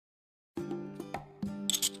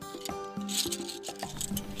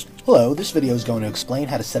Hello, this video is going to explain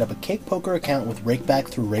how to set up a cake poker account with Rakeback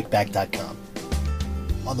through Rakeback.com.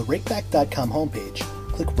 On the Rakeback.com homepage,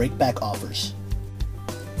 click Rakeback Offers.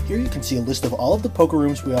 Here you can see a list of all of the poker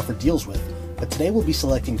rooms we offer deals with, but today we'll be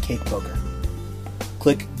selecting Cake Poker.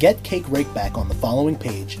 Click Get Cake Rakeback on the following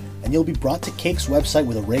page, and you'll be brought to Cake's website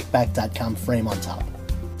with a Rakeback.com frame on top.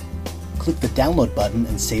 Click the Download button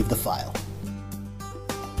and save the file.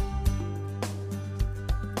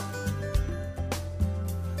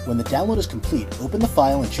 When the download is complete, open the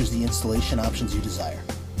file and choose the installation options you desire.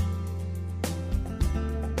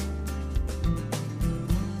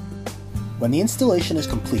 When the installation is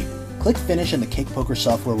complete, click Finish and the Cake Poker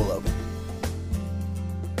software will open.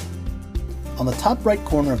 On the top right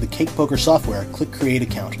corner of the Cake Poker software, click Create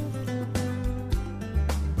Account.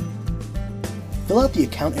 Fill out the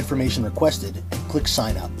account information requested and click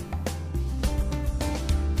Sign Up.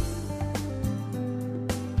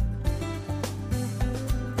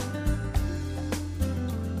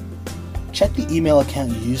 Check the email account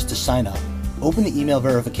you used to sign up, open the email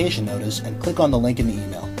verification notice, and click on the link in the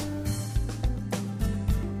email.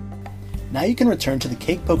 Now you can return to the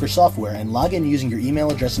Cake Poker software and log in using your email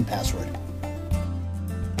address and password.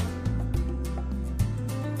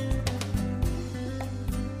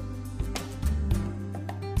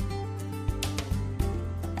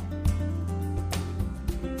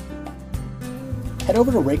 Head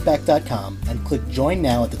over to Rakeback.com and click Join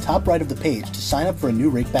Now at the top right of the page to sign up for a new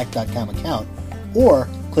Rakeback.com account, or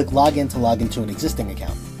click Login to log into an existing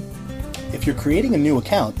account. If you're creating a new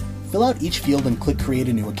account, fill out each field and click Create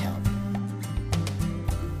a new account.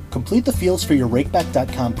 Complete the fields for your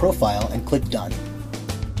Rakeback.com profile and click Done.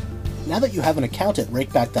 Now that you have an account at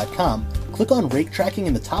Rakeback.com, click on Rake Tracking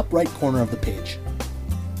in the top right corner of the page.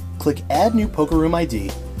 Click Add New Poker Room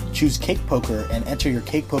ID, choose Cake Poker, and enter your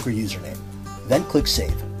Cake Poker username. Then click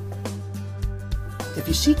Save. If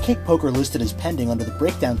you see Cake Poker listed as pending under the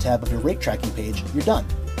Breakdown tab of your Rake Tracking page, you're done.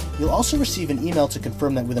 You'll also receive an email to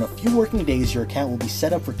confirm that within a few working days your account will be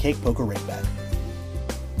set up for Cake Poker Rakeback.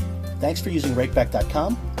 Thanks for using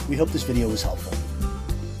Rakeback.com. We hope this video was helpful.